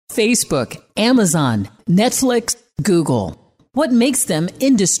Facebook, Amazon, Netflix, Google. What makes them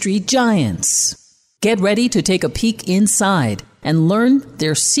industry giants? Get ready to take a peek inside and learn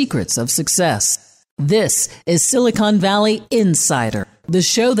their secrets of success. This is Silicon Valley Insider, the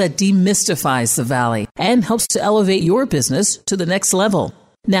show that demystifies the Valley and helps to elevate your business to the next level.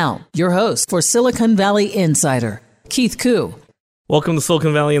 Now, your host for Silicon Valley Insider, Keith Koo. Welcome to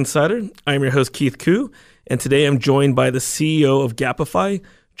Silicon Valley Insider. I'm your host, Keith Koo, and today I'm joined by the CEO of Gappify,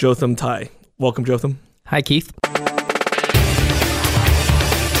 Jotham Ty. Welcome, Jotham. Hi, Keith.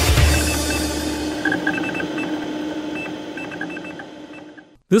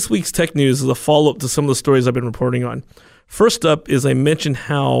 This week's tech news is a follow-up to some of the stories I've been reporting on. First up is I mentioned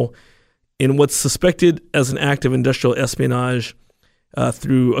how in what's suspected as an act of industrial espionage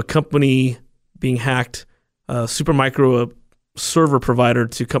through a company being hacked, Supermicro, a server provider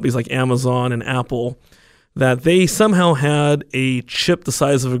to companies like Amazon and Apple, that they somehow had a chip the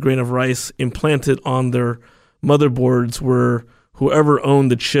size of a grain of rice implanted on their motherboards where whoever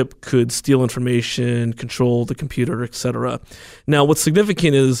owned the chip could steal information, control the computer, etc. Now, what's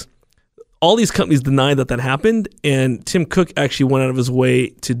significant is all these companies deny that happened, and Tim Cook actually went out of his way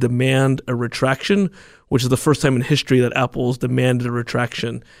to demand a retraction, which is the first time in history that Apple's demanded a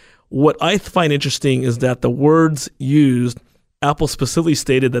retraction. What I find interesting is that the words used, Apple specifically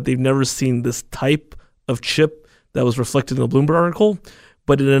stated that they've never seen this type of chip that was reflected in the Bloomberg article.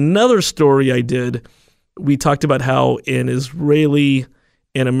 But in another story I did, we talked about how an Israeli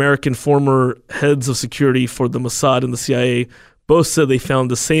and American former heads of security for the Mossad and the CIA both said they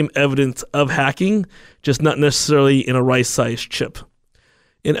found the same evidence of hacking, just not necessarily in a rice-sized chip.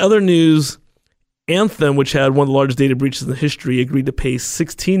 In other news, Anthem, which had one of the largest data breaches in history, agreed to pay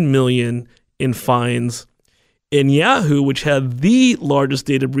 $16 million in fines. And Yahoo, which had the largest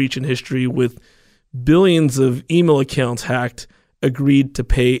data breach in history with billions of email accounts hacked, agreed to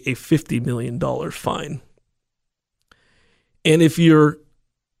pay a $50 million fine. And if you're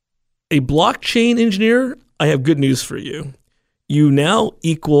a blockchain engineer, I have good news for you. You now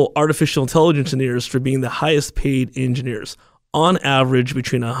equal artificial intelligence engineers for being the highest paid engineers, on average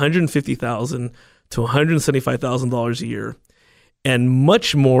between $150,000 to $175,000 a year, and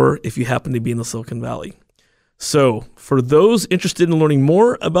much more if you happen to be in the Silicon Valley. So for those interested in learning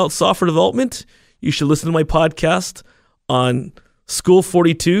more about software development, you should listen to my podcast on School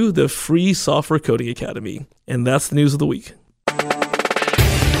 42, the free software coding academy. And that's the news of the week.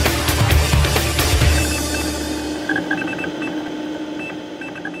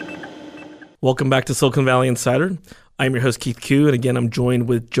 Welcome back to Silicon Valley Insider. I'm your host, Keith Koo, and again, I'm joined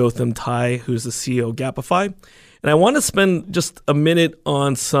with Jotham Ty, who's the CEO of Gappify. And I want to spend just a minute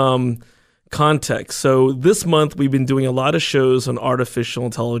on some context. So this month, we've been doing a lot of shows on artificial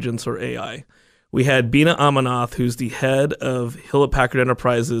intelligence, or AI. We had Bina Amanath, who's the head of Hewlett-Packard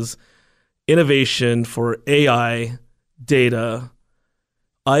Enterprise's innovation for AI, data,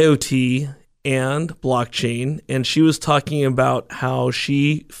 IoT, and blockchain. And she was talking about how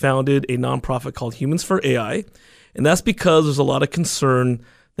she founded a nonprofit called Humans for AI. And that's because there's a lot of concern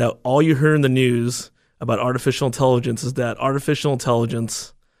that all you hear in the news about artificial intelligence is that artificial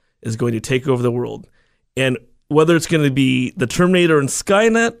intelligence is going to take over the world. And whether it's going to be the Terminator and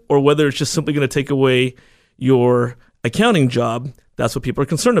Skynet, or whether it's just simply going to take away your accounting job, that's what people are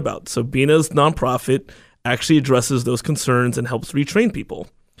concerned about. So Bina's nonprofit actually addresses those concerns and helps retrain people.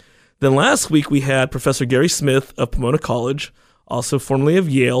 Then last week we had Professor Gary Smith of Pomona College, also formerly of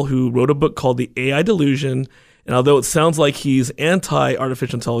Yale, who wrote a book called The AI Delusion. And although it sounds like he's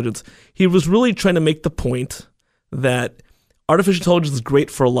anti-artificial intelligence, he was really trying to make the point that artificial intelligence is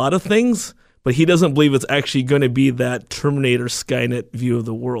great for a lot of things, but he doesn't believe it's actually going to be that Terminator Skynet view of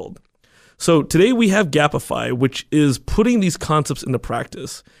the world. So today we have Gappify, which is putting these concepts into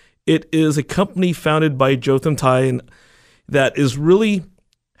practice. It is a company founded by Jotham Ty that is really,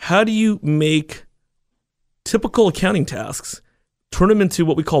 how do you make typical accounting tasks, turn them into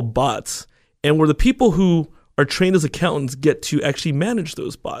what we call bots, and where the people who are trained as accountants get to actually manage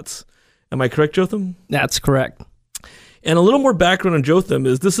those bots. Am I correct, Jotham? That's correct. And a little more background on Jotham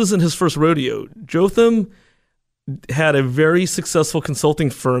is this isn't his first rodeo. Jotham had a very successful consulting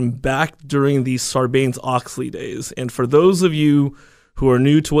firm back during the Sarbanes-Oxley days. And for those of you who are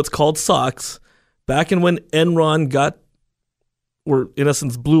new to what's called SOX, back in when Enron in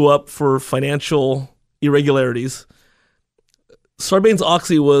essence, blew up for financial irregularities,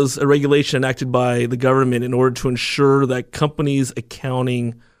 Sarbanes-Oxley was a regulation enacted by the government in order to ensure that companies'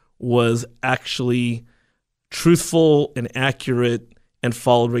 accounting was actually truthful and accurate and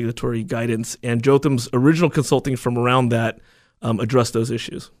followed regulatory guidance. And Jotham's original consulting firm around that addressed those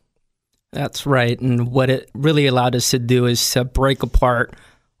issues. That's right. And what it really allowed us to do is to break apart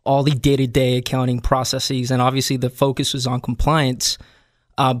all the day-to-day accounting processes. And obviously the focus was on compliance.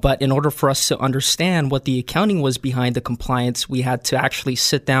 But in order for us to understand what the accounting was behind the compliance, we had to actually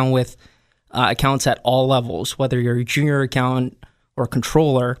sit down with accountants at all levels, whether you're a junior accountant or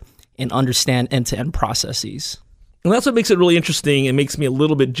controller, and understand end-to-end processes. And that's what makes it really interesting and makes me a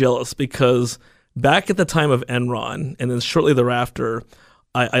little bit jealous, because back at the time of Enron and then shortly thereafter,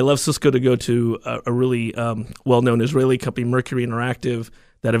 I left Cisco to go to a really well-known Israeli company, Mercury Interactive,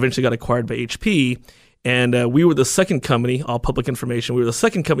 that eventually got acquired by HP. And we were the second company, all public information, we were the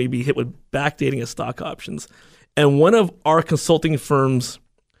second company to be hit with backdating of stock options. And one of our consulting firms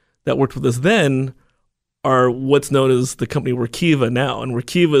that worked with us then are what's known as the company Workiva now. And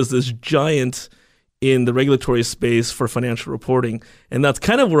Workiva is this giant in the regulatory space for financial reporting. And that's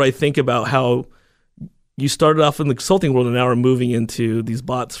kind of where I think about how you started off in the consulting world and now are moving into these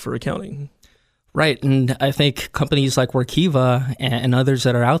bots for accounting. Right. And I think companies like Workiva and others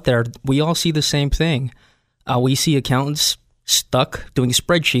that are out there, we all see the same thing. We see accountants stuck doing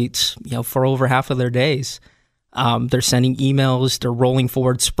spreadsheets, for over half of their days. They're sending emails, they're rolling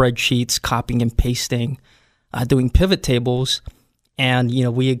forward spreadsheets, copying and pasting, doing pivot tables. And,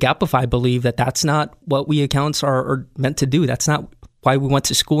 we at Gappify believe that that's not what we accountants are meant to do. That's not why we went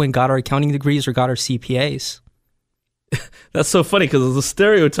to school and got our accounting degrees or got our CPAs. That's so funny, because the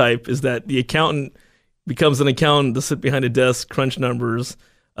stereotype is that the accountant becomes an accountant to sit behind a desk, crunch numbers,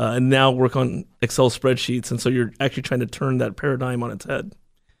 and now work on Excel spreadsheets. And so you're actually trying to turn that paradigm on its head.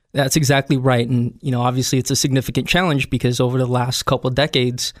 That's exactly right. And, obviously it's a significant challenge because over the last couple of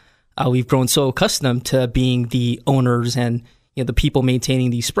decades, we've grown so accustomed to being the owners and the people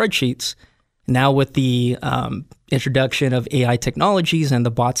maintaining these spreadsheets. Now with the introduction of AI technologies and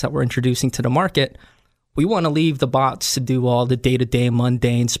the bots that we're introducing to the market, we want to leave the bots to do all the day-to-day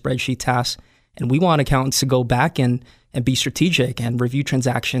mundane spreadsheet tasks. And we want accountants to go back and be strategic and review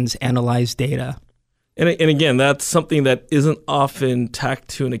transactions, analyze data. And again, that's something that isn't often tacked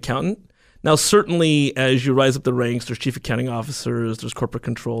to an accountant. Now, certainly as you rise up the ranks, there's chief accounting officers, there's corporate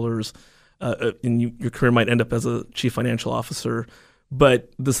controllers, and your career might end up as a chief financial officer.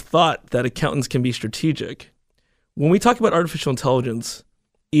 But this thought that accountants can be strategic. When we talk about artificial intelligence,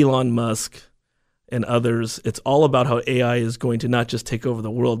 Elon Musk and others, it's all about how AI is going to not just take over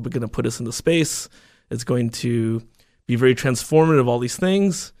the world, but going to put us into space. It's going to be very transformative of all these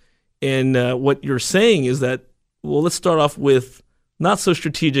things. And what you're saying is that, well, let's start off with not so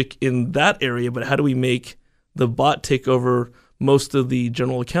strategic in that area, but how do we make the bot take over most of the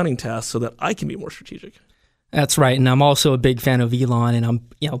general accounting tasks so that I can be more strategic? That's right. And I'm also a big fan of Elon. And I'm,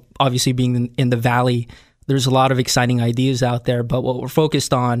 obviously being in the Valley, there's a lot of exciting ideas out there. But what we're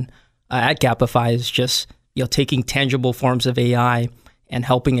focused on at Gappify is just, taking tangible forms of AI and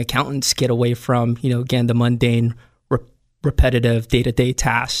helping accountants get away from, again, the mundane, repetitive day-to-day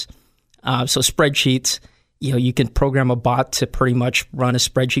tasks. So spreadsheets, you can program a bot to pretty much run a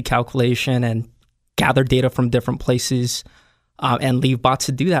spreadsheet calculation and gather data from different places and leave bots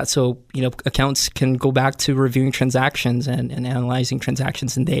to do that. So, accounts can go back to reviewing transactions and analyzing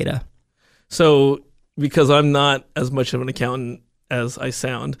transactions and data. So because I'm not as much of an accountant as I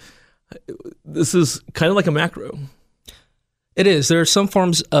sound, this is kind of like a macro. It is. There are some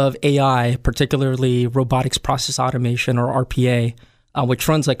forms of AI, particularly robotics process automation or RPA, which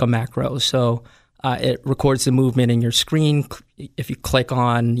runs like a macro. So it records the movement in your screen. If you click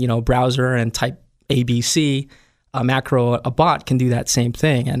on, browser and type ABC, a macro, a bot can do that same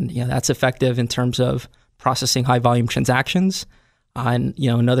thing. And, that's effective in terms of processing high volume transactions. And,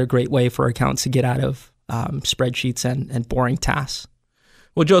 another great way for accounts to get out of spreadsheets and boring tasks.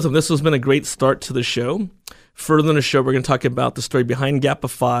 Well, Jotham, this has been a great start to the show. Further in the show, we're going to talk about the story behind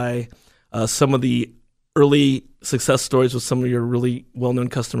Gappify, some of the early success stories with some of your really well-known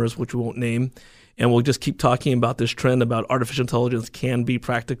customers, which we won't name. And we'll just keep talking about this trend about artificial intelligence can be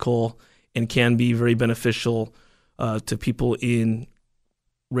practical and can be very beneficial to people in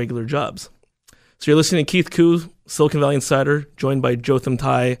regular jobs. So you're listening to Keith Koo, Silicon Valley Insider, joined by Jotham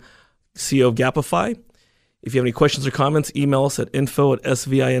Ty, CEO of Gappify. If you have any questions or comments, email us at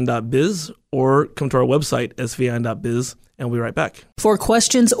info@svin.biz or come to our website, svin.biz, and we'll be right back. For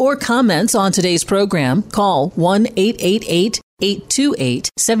questions or comments on today's program, call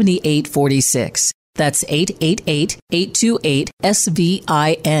 1-888-828-7846. That's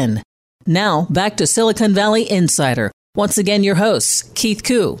 888-828-SVIN. Now, back to Silicon Valley Insider. Once again, your host, Keith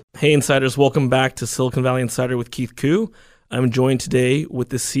Koo. Hey, Insiders. Welcome back to Silicon Valley Insider with Keith Koo. I'm joined today with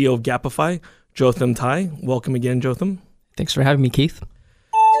the CEO of Gappify, Jotham Ty. Welcome again, Jotham. Thanks for having me, Keith.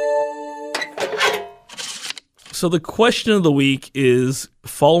 So the question of the week is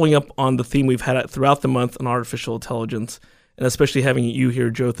following up on the theme we've had throughout the month on artificial intelligence, and especially having you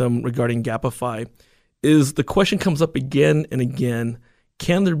here, Jotham, regarding Gappify, is the question comes up again and again,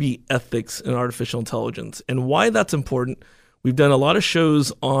 can there be ethics in artificial intelligence? And why that's important, we've done a lot of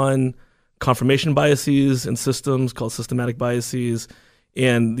shows on confirmation biases in systems called systematic biases.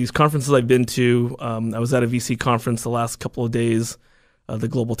 And these conferences I've been to, I was at a VC conference the last couple of days, the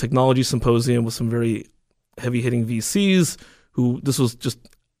Global Technology Symposium with some very heavy-hitting VCs who this was just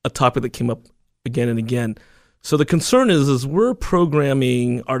a topic that came up again and again. So the concern is we're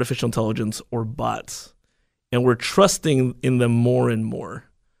programming artificial intelligence or bots, and we're trusting in them more and more.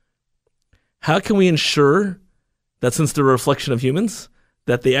 How can we ensure that since they're a reflection of humans,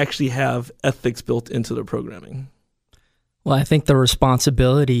 that they actually have ethics built into their programming? Well, I think the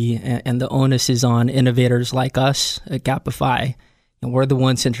responsibility and the onus is on innovators like us at Gappify. And we're the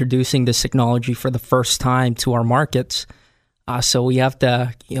ones introducing this technology for the first time to our markets. So we have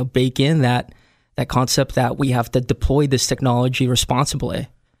to, bake in that concept that we have to deploy this technology responsibly.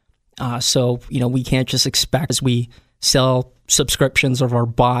 So we can't just expect as we sell subscriptions of our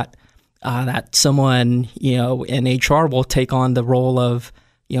bot that someone, in HR will take on the role of,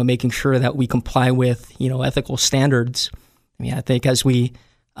 making sure that we comply with, ethical standards. I mean, I think as we,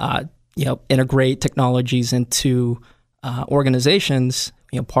 integrate technologies into organizations,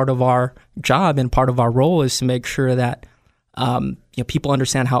 part of our job and part of our role is to make sure that people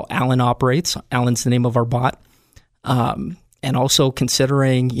understand how Alan operates. Alan's the name of our bot, and also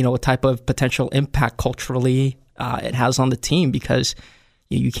considering what type of potential impact culturally it has on the team, because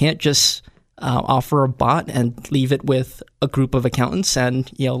you can't just offer a bot and leave it with a group of accountants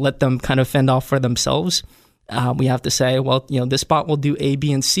and let them kind of fend off for themselves. We have to say, well, this bot will do A,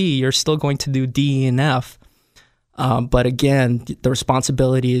 B, and C. You're still going to do D and F. But again, the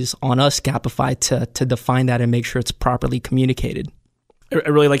responsibility is on us, Gappify, to define that and make sure it's properly communicated. I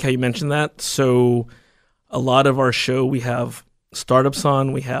really like how you mentioned that. So a lot of our show, we have startups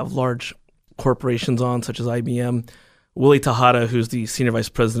on, we have large corporations on, such as IBM. Willie Tejada, who's the Senior Vice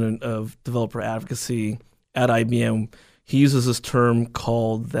President of Developer Advocacy at IBM, he uses this term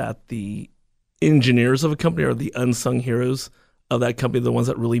called that the engineers of a company are the unsung heroes of that company, the ones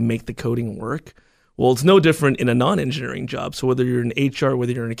that really make the coding work. Well, it's no different in a non-engineering job. So whether you're in HR,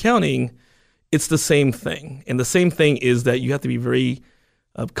 whether you're in accounting, it's the same thing. And the same thing is that you have to be very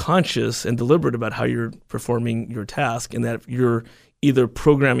conscious and deliberate about how you're performing your task, and that if you're either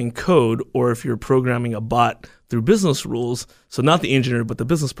programming code or if you're programming a bot through business rules, so not the engineer but the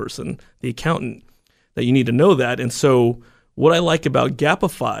business person, the accountant, that you need to know that. And so what I like about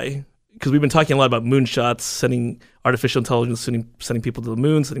Gappify, because we've been talking a lot about moonshots, sending artificial intelligence, sending people to the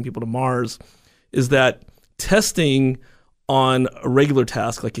moon, sending people to Mars, is that testing on a regular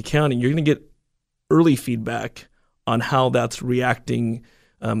task like accounting, you're going to get early feedback on how that's reacting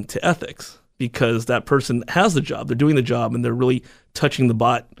to ethics, because that person has the job, they're doing the job, and they're really touching the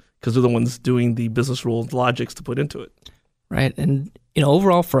bot because they're the ones doing the business rules, logics to put into it. Right. And,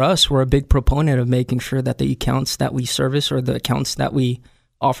 overall for us, we're a big proponent of making sure that the accounts that we service or the accounts that we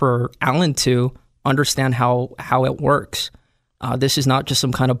offer Alan to understand how it works. This is not just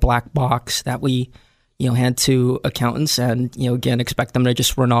some kind of black box that we, hand to accountants and, again, expect them to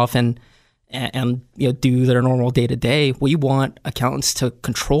just run off and do their normal day to day. We want accountants to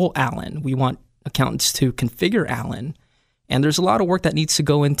control Alan. We want accountants to configure Alan. And there's a lot of work that needs to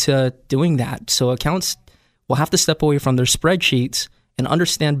go into doing that. So accountants will have to step away from their spreadsheets and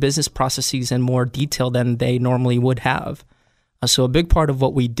understand business processes in more detail than they normally would have. So a big part of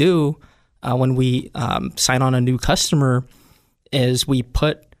what we do when we sign on a new customer is we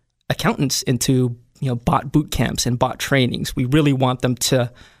put accountants into bot boot camps and bot trainings. We really want them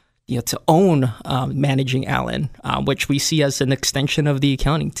to own managing Alan, which we see as an extension of the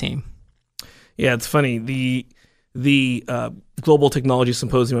accounting team. Yeah, it's funny. The Global Technology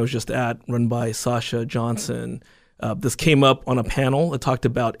Symposium I was just at, run by Sasha Johnson, this came up on a panel that talked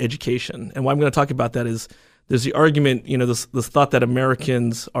about education. And why I'm going to talk about that is there's the argument, this thought that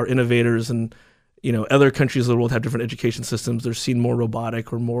Americans are innovators and other countries of the world have different education systems. They're seen more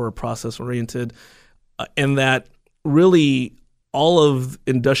robotic or more process-oriented, and that really all of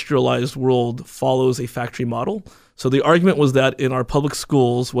industrialized world follows a factory model. So the argument was that in our public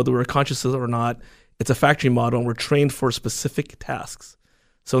schools, whether we're conscious of it or not, it's a factory model, and we're trained for specific tasks.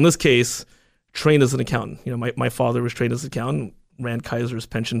 So in this case, trained as an accountant. My father was trained as an accountant, ran Kaiser's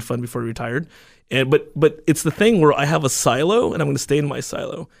pension fund before he retired. But it's the thing where I have a silo, and I'm going to stay in my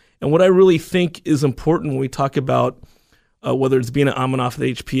silo. And what I really think is important when we talk about whether it's being an Amanoff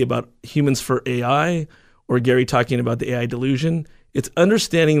at HP about humans for AI or Gary talking about the AI delusion, it's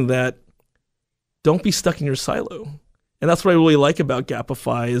understanding that don't be stuck in your silo. And that's what I really like about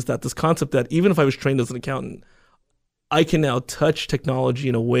Gappify, is that this concept that even if I was trained as an accountant, I can now touch technology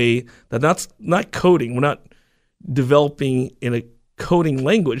in a way that's not coding. We're not developing in a coding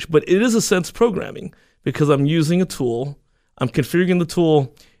language, but it is a sense programming because I'm using a tool, I'm configuring the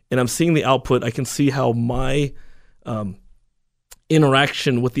tool, and I'm seeing the output. I can see how my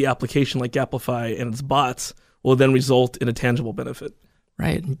interaction with the application like Gappify and its bots will then result in a tangible benefit.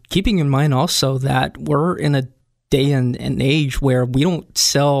 Right. Keeping in mind also that we're in a day and age where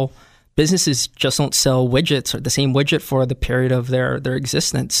businesses just don't sell widgets or the same widget for the period of their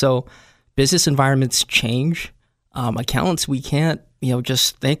existence. So business environments change. Accountants, we can't,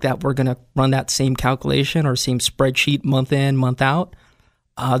 just think that we're going to run that same calculation or same spreadsheet month in, month out.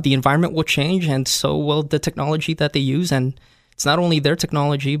 The environment will change, and so will the technology that they use. And it's not only their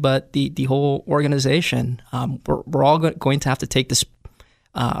technology, but the whole organization. We're all going to have to take this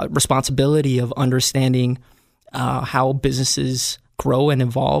responsibility of understanding how businesses grow and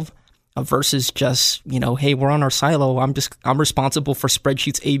evolve versus just, hey, we're on our silo. I'm responsible for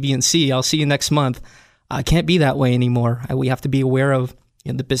spreadsheets A, B, and C. I'll see you next month. It can't be that way anymore. We have to be aware of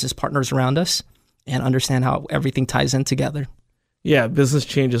the business partners around us and understand how everything ties in together. Yeah, business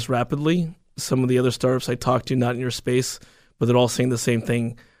changes rapidly. Some of the other startups I talked to, not in your space, but they're all saying the same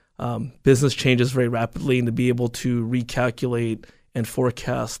thing. Business changes very rapidly, and to be able to recalculate and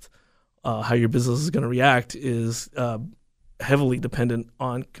forecast how your business is going to react is heavily dependent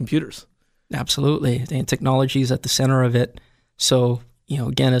on computers. Absolutely. And technology is at the center of it. So,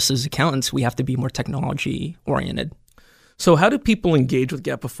 again, us as accountants, we have to be more technology oriented. So how do people engage with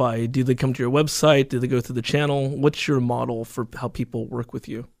Gappify? Do they come to your website? Do they go through the channel? What's your model for how people work with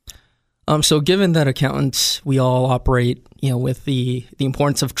you? So given that accountants, we all operate, with the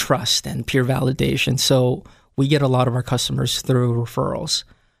importance of trust and peer validation. So we get a lot of our customers through referrals,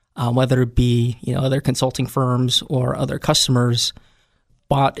 whether it be, other consulting firms or other customers.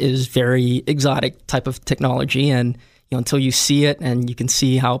 Bot is very exotic type of technology. And until you see it and you can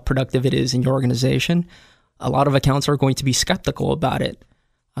see how productive it is in your organization, a lot of accounts are going to be skeptical about it.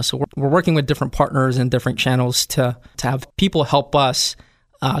 So we're working with different partners and different channels to have people help us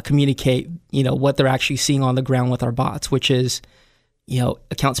communicate, what they're actually seeing on the ground with our bots, which is,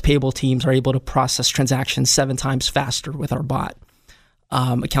 accounts payable teams are able to process transactions 7 times faster with our bot.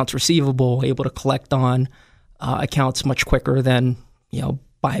 Accounts receivable able to collect on accounts much quicker than,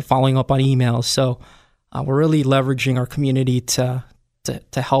 by following up on emails. So we're really leveraging our community to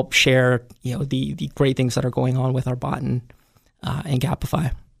help share, the great things that are going on with our bot and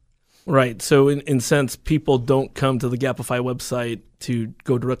Gappify. Right. So in sense, people don't come to the Gappify website to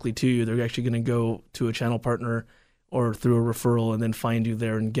go directly to you. They're actually going to go to a channel partner or through a referral and then find you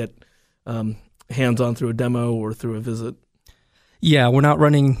there and get hands-on through a demo or through a visit. Yeah, we're not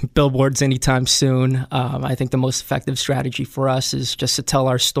running billboards anytime soon. I think the most effective strategy for us is just to tell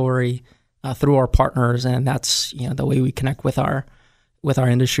our story through our partners, and that's the way we connect with our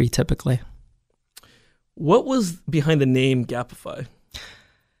industry typically. What was behind the name Gappify?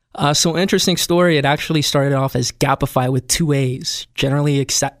 So interesting story. It actually started off as Gappify with 2 A's, generally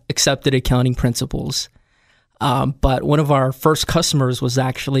accepted accounting principles. But one of our first customers was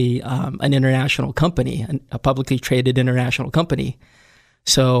actually an international company, a publicly traded international company.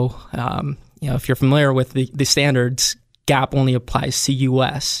 So, if you're familiar with the standards, GAAP only applies to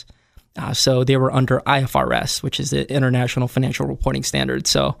U.S. So they were under IFRS, which is the International Financial Reporting Standards.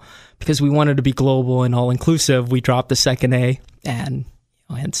 So because we wanted to be global and all-inclusive, we dropped the second A and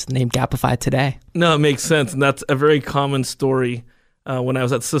hence the name Gappify today. No, it makes sense. And that's a very common story. When I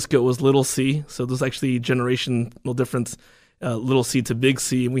was at Cisco, it was little c. So there's actually generational difference, little c to big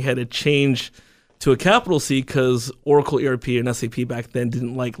C. And we had to change to a capital C because Oracle ERP and SAP back then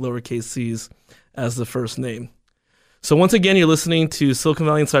didn't like lowercase c's as the first name. So once again, you're listening to Silicon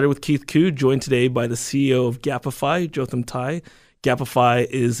Valley Insider with Keith Koo, joined today by the CEO of Gappify, Jotham Ty. Gappify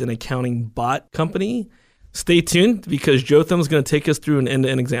is an accounting bot company. Stay tuned because Jotham's going to take us through an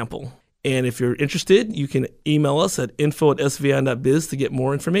end-to-end example. And if you're interested, you can email us at info@svi.biz to get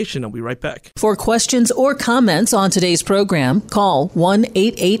more information. I'll be right back. For questions or comments on today's program, call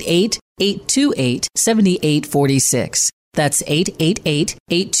 1-888-828-7846. That's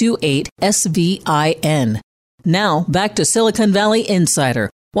 888-828-SVIN. Now, back to Silicon Valley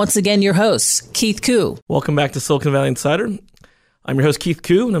Insider. Once again, your host, Keith Koo. Welcome back to Silicon Valley Insider. I'm your host, Keith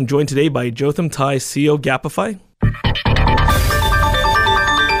Koo, and I'm joined today by Jotham Ty, CEO of Gappify.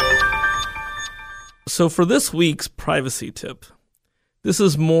 So for this week's privacy tip, this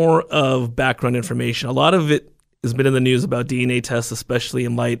is more of background information. A lot of it has been in the news about DNA tests, especially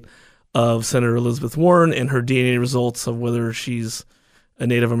in light of Senator Elizabeth Warren and her DNA results of whether she's a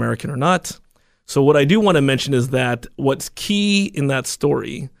Native American or not. So what I do want to mention is that what's key in that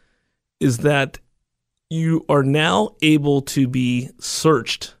story is that you are now able to be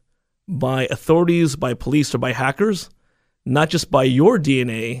searched by authorities, by police, or by hackers, not just by your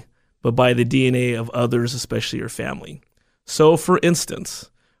DNA, but by the DNA of others, especially your family. So, for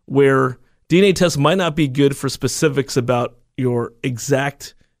instance, where DNA tests might not be good for specifics about your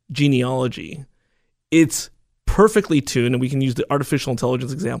exact genealogy, it's perfectly tuned, and we can use the artificial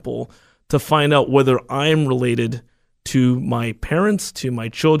intelligence example to find out whether I'm related to my parents, to my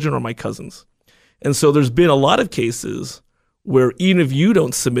children, or my cousins. And so there's been a lot of cases where even if you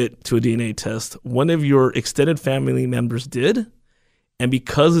don't submit to a DNA test, one of your extended family members did. And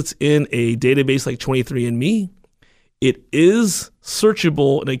because it's in a database like 23andMe, it is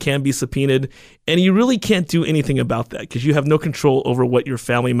searchable and it can be subpoenaed. And you really can't do anything about that because you have no control over what your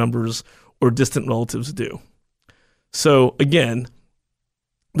family members or distant relatives do. So again,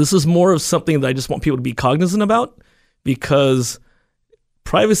 this is more of something that I just want people to be cognizant about because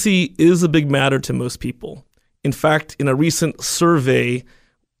privacy is a big matter to most people. In fact, in a recent survey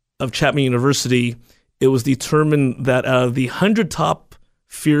of Chapman University, it was determined that out of the 100 top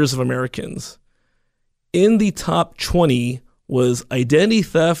fears of Americans, in the top 20 was identity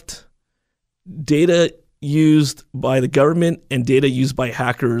theft, data used by the government, and data used by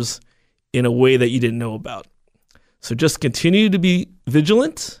hackers in a way that you didn't know about. So just continue to be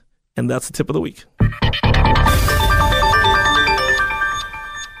vigilant, and that's the tip of the week.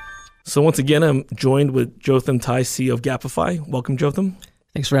 So once again, I'm joined with Jotham Ty, CEO of Gappify. Welcome, Jotham.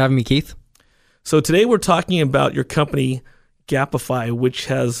 Thanks for having me, Keith. So today we're talking about your company, Gappify, which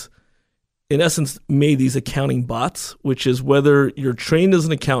has, in essence, made these accounting bots, which is whether you're trained as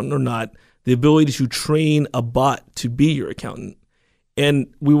an accountant or not, the ability to train a bot to be your accountant.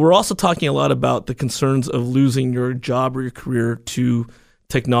 And we were also talking a lot about the concerns of losing your job or your career to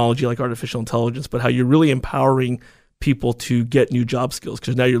technology like artificial intelligence, but how you're really empowering people to get new job skills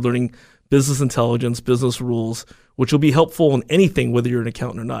because now you're learning business intelligence, business rules, which will be helpful in anything, whether you're an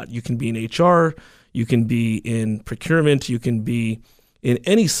accountant or not. You can be in HR, you can be in procurement, you can be in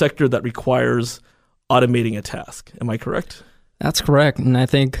any sector that requires automating a task. Am I correct? That's correct. And I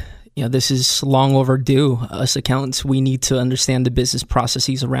think this is long overdue. Us accountants, we need to understand the business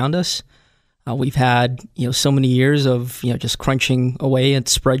processes around us. We've had so many years of just crunching away at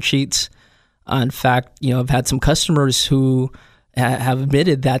spreadsheets. In fact, I've had some customers who have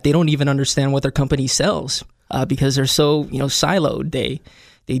admitted that they don't even understand what their company sells because they're so siloed.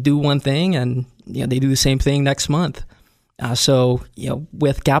 They do one thing and they do the same thing next month. So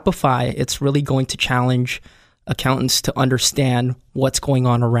with Gappify, it's really going to challenge accountants to understand what's going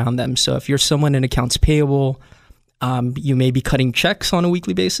on around them. So if you're someone in accounts payable, you may be cutting checks on a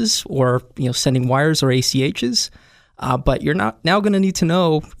weekly basis or sending wires or ACHs. But you're now going to need to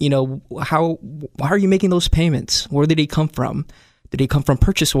know, how are you making those payments? Where did they come from? Did they come from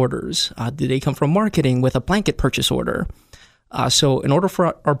purchase orders? Did they come from marketing with a blanket purchase order? So in order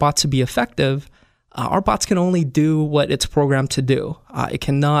for our bots to be effective, our bots can only do what it's programmed to do. It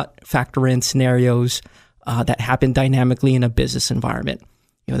cannot factor in scenarios that happen dynamically in a business environment.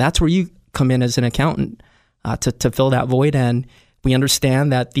 That's where you come in as an accountant to fill that void. And we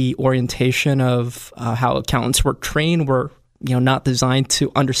understand that the orientation of how accountants were trained were, not designed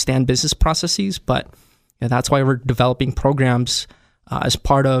to understand business processes, but that's why we're developing programs as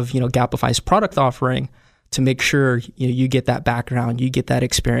part of, Gappify's product offering to make sure you get that background, you get that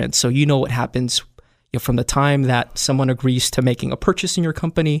experience, so you know what happens from the time that someone agrees to making a purchase in your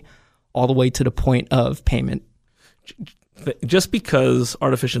company all the way to the point of payment. Just because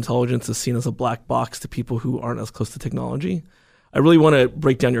artificial intelligence is seen as a black box to people who aren't as close to technology, I really want to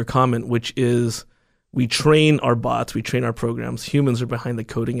break down your comment, which is we train our bots, we train our programs. Humans are behind the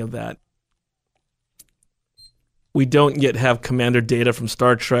coding of that. We don't yet have Commander data from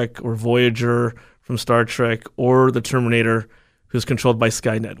Star Trek or Voyager from Star Trek or the Terminator who's controlled by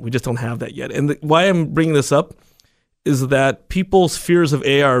Skynet. We just don't have that yet. And why I'm bringing this up is that people's fears of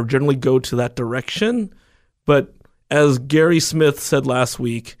AI generally go to that direction. But as Gary Smith said last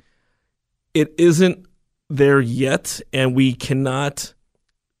week, it isn't there yet, and we cannot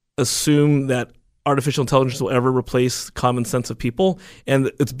assume that artificial intelligence will ever replace common sense of people.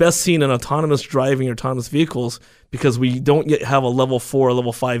 And it's best seen in autonomous driving or autonomous vehicles because we don't yet have a level 4 or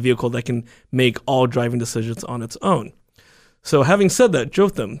level 5 vehicle that can make all driving decisions on its own. So having said that,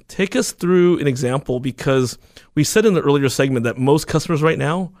 Jotham, take us through an example, because we said in the earlier segment that most customers right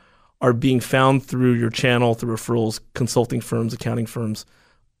now are being found through your channel, through referrals, consulting firms, accounting firms.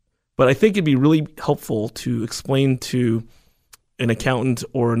 But I think it'd be really helpful to explain to an accountant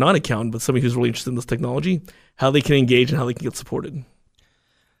or a non-accountant, but somebody who's really interested in this technology, how they can engage and how they can get supported.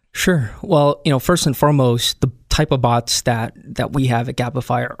 Sure. Well, first and foremost, the type of bots that we have at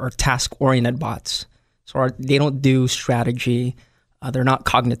Gappify are task-oriented bots. So they don't do strategy. They're not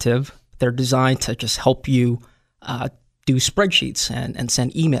cognitive. They're designed to just help you do spreadsheets and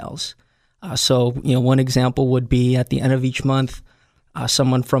send emails. So one example would be at the end of each month,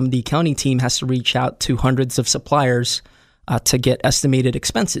 someone from the accounting team has to reach out to hundreds of suppliers to get estimated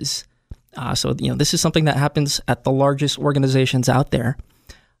expenses. So this is something that happens at the largest organizations out there.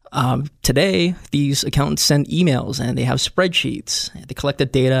 Today, these accountants send emails and they have spreadsheets. They collect the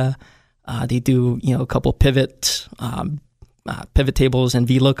data. They do a couple pivot tables and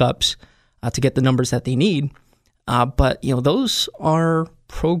VLOOKUPs to get the numbers that they need. But those are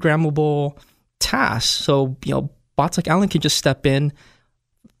programmable tasks. So bots like Alan can just step in,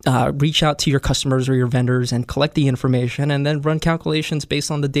 reach out to your customers or your vendors and collect the information, and then run calculations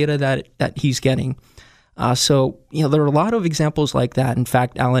based on the data that he's getting. So there are a lot of examples like that. In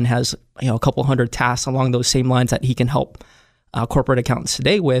fact, Alan has a couple hundred tasks along those same lines that he can help corporate accountants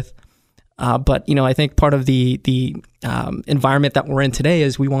today with. But I think part of the environment that we're in today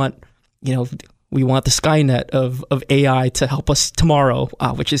is we want the Skynet of AI to help us tomorrow,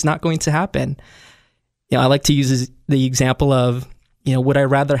 which is not going to happen. I like to use the example of would I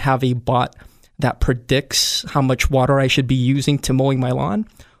rather have a bot that predicts how much water I should be using to mowing my lawn,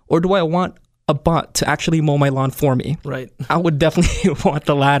 or do I want a bot to actually mow my lawn for me? Right. I would definitely want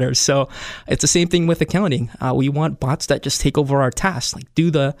the latter. So it's the same thing with accounting. We want bots that just take over our tasks, like do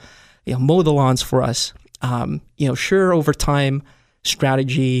the mow the lawns for us. Sure, over time,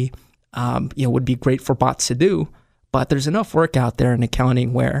 strategy, would be great for bots to do, but there's enough work out there in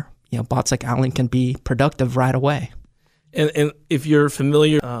accounting where bots like Alan can be productive right away. And if you're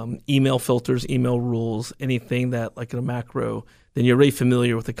familiar, email filters, email rules, anything that like in a macro, then you're already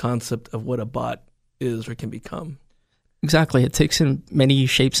familiar with the concept of what a bot is or can become. Exactly. It takes in many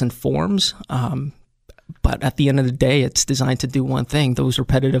shapes and forms, but at the end of the day, it's designed to do one thing, those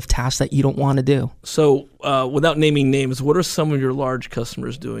repetitive tasks that you don't want to do. So without naming names, what are some of your large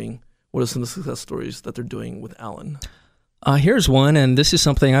customers doing? What are some of the success stories that they're doing with Alan? Here's one, and this is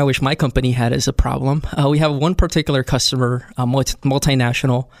something I wish my company had as a problem. We have one particular customer,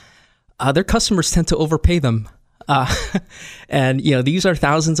 multinational. Their customers tend to overpay them. And these are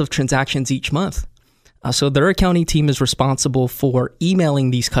thousands of transactions each month. So their accounting team is responsible for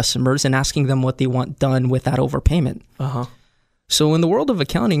emailing these customers and asking them what they want done with that overpayment. Uh-huh. So in the world of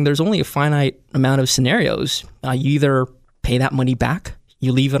accounting, there's only a finite amount of scenarios. You either pay that money back,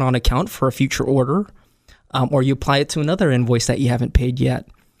 you leave it on account for a future order, or you apply it to another invoice that you haven't paid yet.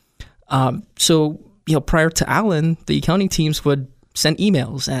 So prior to Alan, the accounting teams would send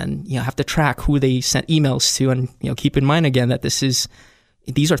emails and have to track who they sent emails to, and keep in mind again that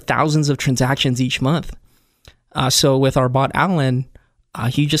these are thousands of transactions each month. So with our bot Alan,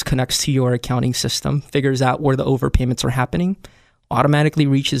 he just connects to your accounting system, figures out where the overpayments are happening, automatically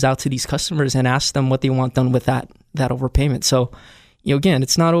reaches out to these customers and asks them what they want done with that overpayment. So again,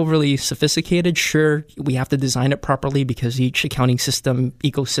 it's not overly sophisticated. Sure, we have to design it properly because each accounting system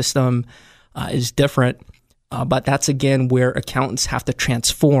ecosystem is different. But that's, again, where accountants have to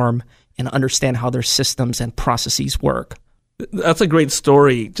transform and understand how their systems and processes work. That's a great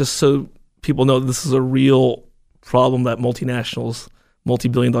story, just so people know this is a real problem that multinationals,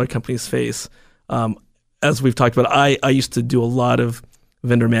 multi-billion-dollar companies face. As we've talked about, I used to do a lot of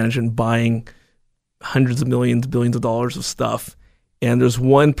vendor management, buying hundreds of millions, billions of dollars of stuff. And there's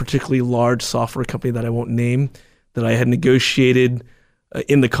one particularly large software company that I won't name that I had negotiated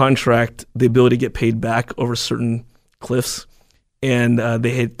in the contract the ability to get paid back over certain cliffs. And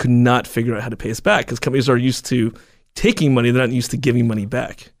they could not figure out how to pay us back because companies are used to taking money. They're not used to giving money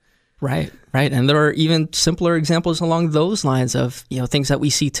back. Right. And there are even simpler examples along those lines of things that we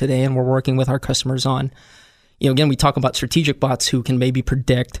see today and we're working with our customers on. Again, we talk about strategic bots who can maybe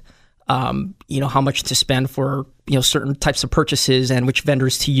predict how much to spend for certain types of purchases and which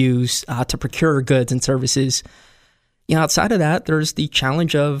vendors to use to procure goods and services. Outside of that, there's the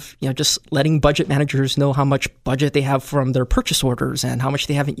challenge of just letting budget managers know how much budget they have from their purchase orders and how much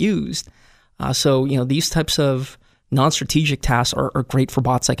they haven't used. So these types of non-strategic tasks are great for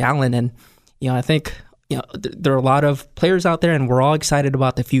bots like Alan. And I think there are a lot of players out there, and we're all excited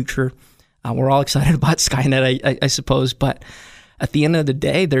about the future. We're all excited about Skynet, I suppose, but at the end of the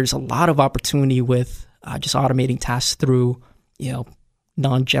day, there's a lot of opportunity with just automating tasks through,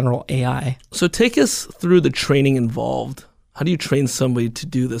 non-general AI. So take us through the training involved. How do you train somebody to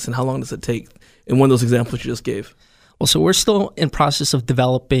do this, and how long does it take in one of those examples you just gave? Well, so we're still in process of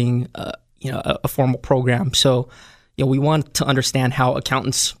developing, a formal program. So, we want to understand how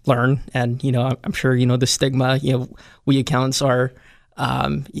accountants learn, and I'm sure the stigma. We accountants are,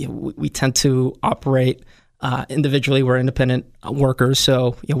 we tend to operate individually, we're independent workers,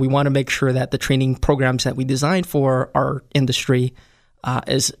 so we want to make sure that the training programs that we design for our industry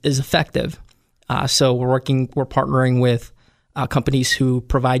is effective. So we're partnering with companies who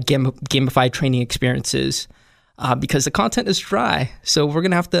provide gamified training experiences because the content is dry. So we're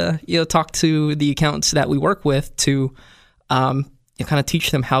going to have to talk to the accountants that we work with to kind of teach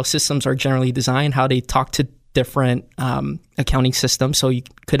them how systems are generally designed, how they talk to different accounting systems. So you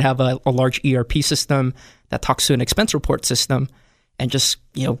could have a large ERP system that talks to an expense report system, and just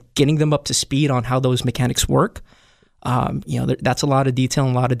getting them up to speed on how those mechanics work. That's a lot of detail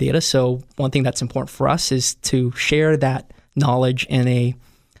and a lot of data. So one thing that's important for us is to share that knowledge in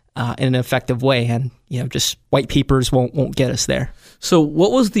an effective way, and just white papers won't get us there. So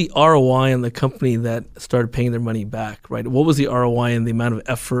what was the ROI on the company that started paying their money back, right? What was the ROI and the amount of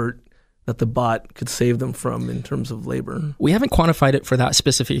effort that the bot could save them from in terms of labor? We haven't quantified it for that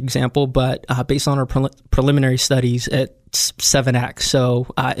specific example, but based on our preliminary studies, it's 7x. So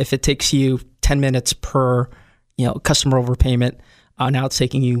if it takes you 10 minutes per customer overpayment, now it's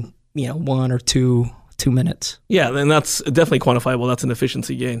taking you 1 or 2 minutes. Yeah, and that's definitely quantifiable. That's an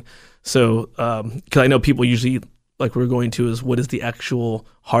efficiency gain. So because I know people usually, like we're going to, is what is the actual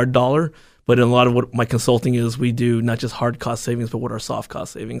hard dollar? But in a lot of what my consulting is, we do not just hard cost savings, but what are soft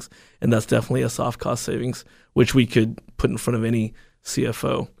cost savings. And that's definitely a soft cost savings, which we could put in front of any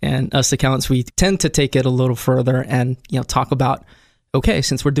CFO. And us accountants, we tend to take it a little further and talk about, okay,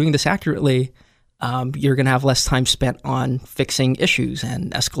 since we're doing this accurately, you're going to have less time spent on fixing issues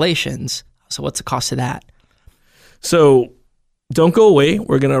and escalations. So what's the cost of that? So don't go away.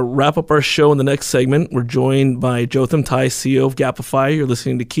 We're going to wrap up our show in the next segment. We're joined by Jotham Ty, CEO of Gappify. You're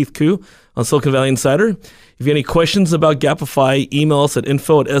listening to Keith Koo on Silicon Valley Insider. If you have any questions about Gappify, email us at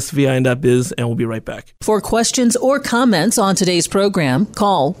info@svin.biz, and we'll be right back. For questions or comments on today's program,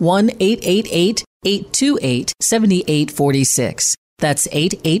 call 1-888-828-7846. That's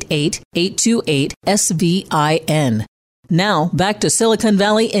 888-828-SVIN. Now, back to Silicon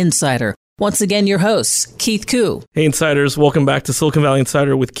Valley Insider. Once again, your host, Keith Koo. Hey, Insiders. Welcome back to Silicon Valley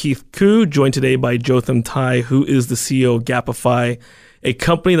Insider with Keith Koo, joined today by Jotham Ty, who is the CEO of Gappify, a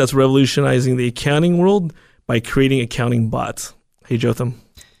company that's revolutionizing the accounting world by creating accounting bots. Hey, Jotham.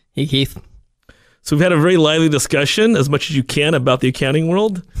 Hey, Keith. So we've had a very lively discussion, as much as you can, about the accounting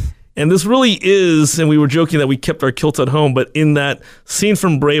world. And this really is, and we were joking that we kept our kilts at home, but in that scene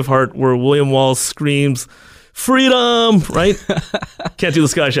from Braveheart where William Wallace screams, "Freedom," right? Can't do the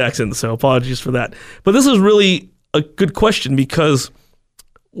Scottish accent, so apologies for that. But this is really a good question, because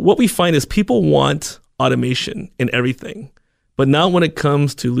what we find is people want automation in everything, but not when it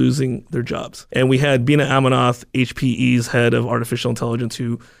comes to losing their jobs. And we had Bina Amanoth, HPE's head of artificial intelligence,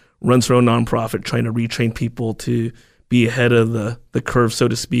 who runs her own nonprofit trying to retrain people to be ahead of the curve, so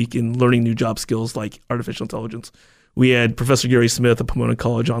to speak, in learning new job skills like artificial intelligence. We had Professor Gary Smith of Pomona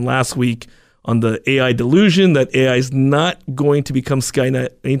College on last week on the AI delusion, that AI is not going to become Skynet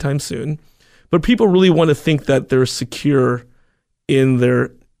anytime soon. But people really want to think that they're secure in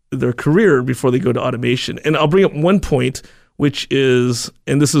their career before they go to automation. And I'll bring up one point, which is,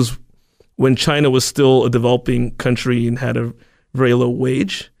 and this is when China was still a developing country and had a very low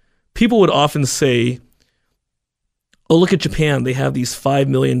wage, people would often say, oh, look at Japan. They have these $5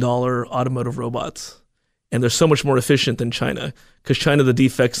 million automotive robots, and they're so much more efficient than China, because China, the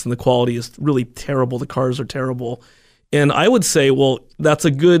defects and the quality is really terrible. The cars are terrible. And I would say, well, that's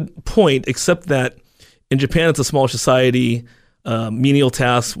a good point, except that in Japan, it's a small society. Menial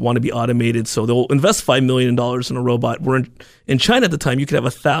tasks want to be automated, so they'll invest $5 million in a robot. Where in China at the time, you could have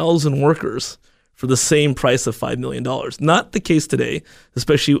 1,000 workers for the same price of $5 million. Not the case today,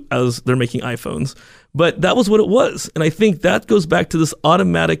 especially as they're making iPhones. But that was what it was. And I think that goes back to this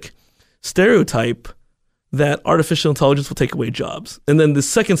automatic stereotype that artificial intelligence will take away jobs. And then the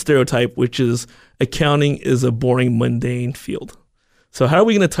second stereotype, which is accounting is a boring, mundane field. So how are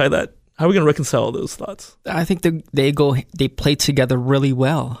we going to tie that? How are we going to reconcile those thoughts? I think they play together really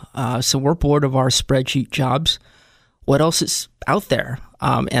well. So we're bored of our spreadsheet jobs. What else is out there?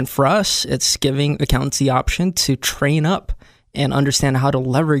 And for us, it's giving accountants the option to train up and understand how to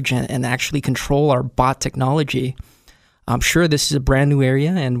leverage and actually control our bot technology. I'm sure this is a brand new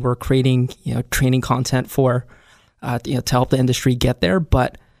area, and we're creating training content for to help the industry get there.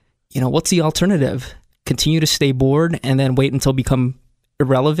 But what's the alternative? Continue to stay bored and then wait until become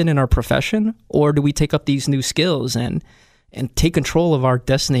irrelevant in our profession, or do we take up these new skills and take control of our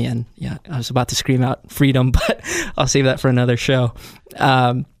destiny? And I was about to scream out freedom, but I'll save that for another show.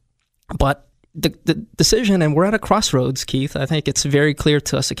 But the decision, and we're at a crossroads, Keith. I think it's very clear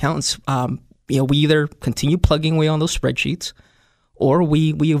to us accountants. We either continue plugging away on those spreadsheets, or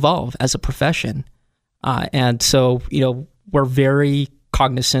we evolve as a profession. And so, we're very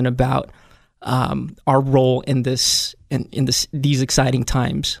cognizant about our role in these exciting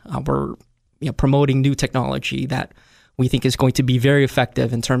times. We're promoting new technology that we think is going to be very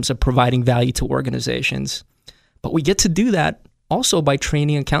effective in terms of providing value to organizations. But we get to do that also by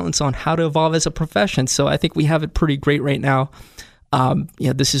training accountants on how to evolve as a profession. So I think we have it pretty great right now.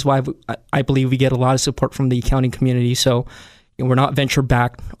 This is why I believe we get a lot of support from the accounting community. So we're not venture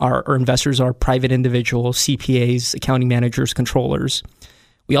backed. Our investors are private individuals, CPAs, accounting managers, controllers.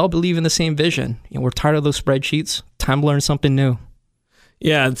 We all believe in the same vision. We're tired of those spreadsheets. Time to learn something new.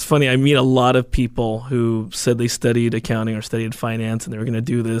 Yeah, it's funny. I meet a lot of people who said they studied accounting or studied finance and they were going to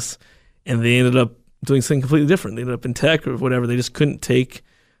do this, and they ended up doing something completely different. They ended up in tech or whatever. They just couldn't take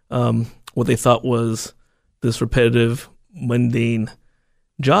what they thought was this repetitive, mundane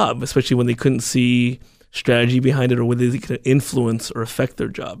job, especially when they couldn't see strategy behind it or whether they could influence or affect their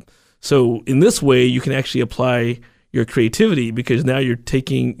job. So in this way, you can actually apply your creativity because now you're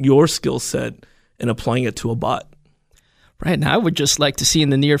taking your skill set and applying it to a bot. Right. Now, I would just like to see in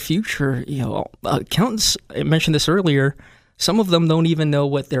the near future, accountants, I mentioned this earlier, some of them don't even know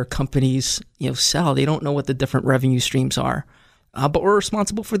what their companies, sell. They don't know what the different revenue streams are. But we're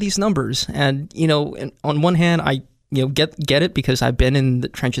responsible for these numbers. And, on one hand, I get it because I've been in the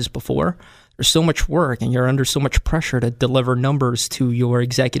trenches before. There's so much work and you're under so much pressure to deliver numbers to your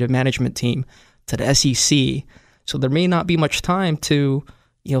executive management team, to the SEC. So there may not be much time to,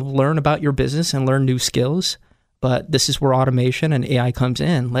 learn about your business and learn new skills. But this is where automation and AI comes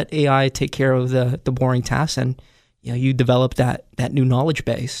in. Let AI take care of the boring tasks and you develop that new knowledge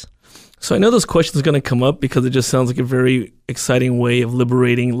base. So I know this question is going to come up because it just sounds like a very exciting way of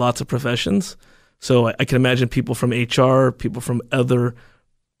liberating lots of professions. So I can imagine people from HR, people from other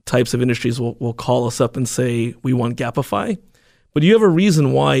types of industries will call us up and say, we want Gappify. But do you have a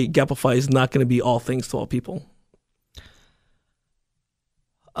reason why Gappify is not going to be all things to all people?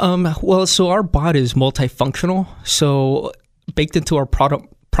 So our bot is multifunctional. So baked into our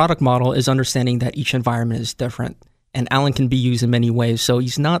product model is understanding that each environment is different. And Alan can be used in many ways. So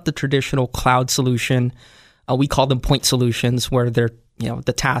he's not the traditional cloud solution. We call them point solutions where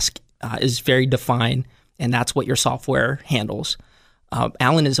the task is very defined and that's what your software handles.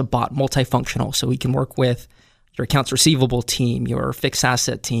 Alan is a bot, multifunctional. So he can work with your accounts receivable team, your fixed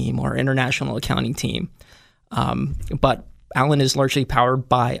asset team, or international accounting team. But Alan is largely powered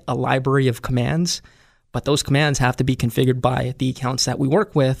by a library of commands, but those commands have to be configured by the accounts that we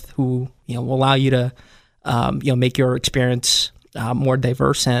work with who will allow you to make your experience more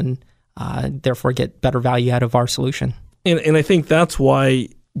diverse and therefore get better value out of our solution. And I think that's why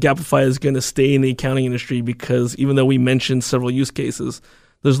Gappify is going to stay in the accounting industry because even though we mentioned several use cases,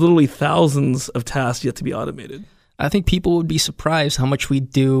 there's literally thousands of tasks yet to be automated. I think people would be surprised how much we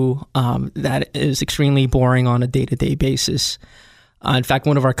do that is extremely boring on a day-to-day basis. In fact,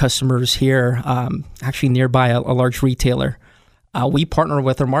 one of our customers here, actually nearby a large retailer, we partner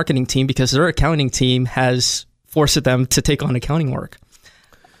with their marketing team because their accounting team has forced them to take on accounting work.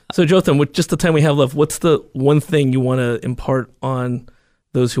 So Jotham, with just the time we have left, what's the one thing you want to impart on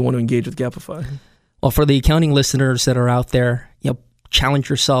those who want to engage with Gappify? Well, for the accounting listeners that are out there, challenge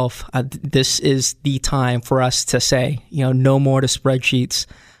yourself. This is the time for us to say, no more to spreadsheets.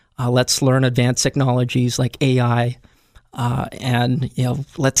 Let's learn advanced technologies like AI, and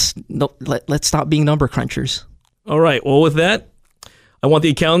let's stop being number crunchers. All right. Well, with that, I want the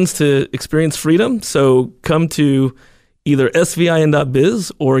accountants to experience freedom. So come to either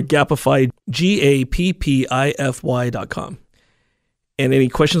svin.biz or Gappify, Gappify.com. And any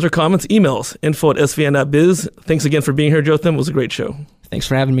questions or comments, email us, info@svn.biz. Thanks again for being here, Jotham. It was a great show. Thanks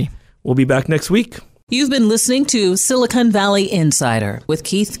for having me. We'll be back next week. You've been listening to Silicon Valley Insider with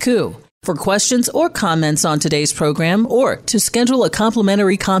Keith Koo. For questions or comments on today's program or to schedule a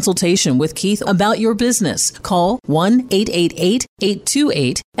complimentary consultation with Keith about your business, call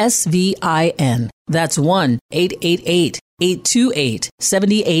 1-888-828-SVIN. That's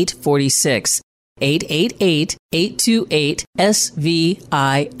 1-888-828-7846.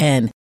 888-828-SVIN.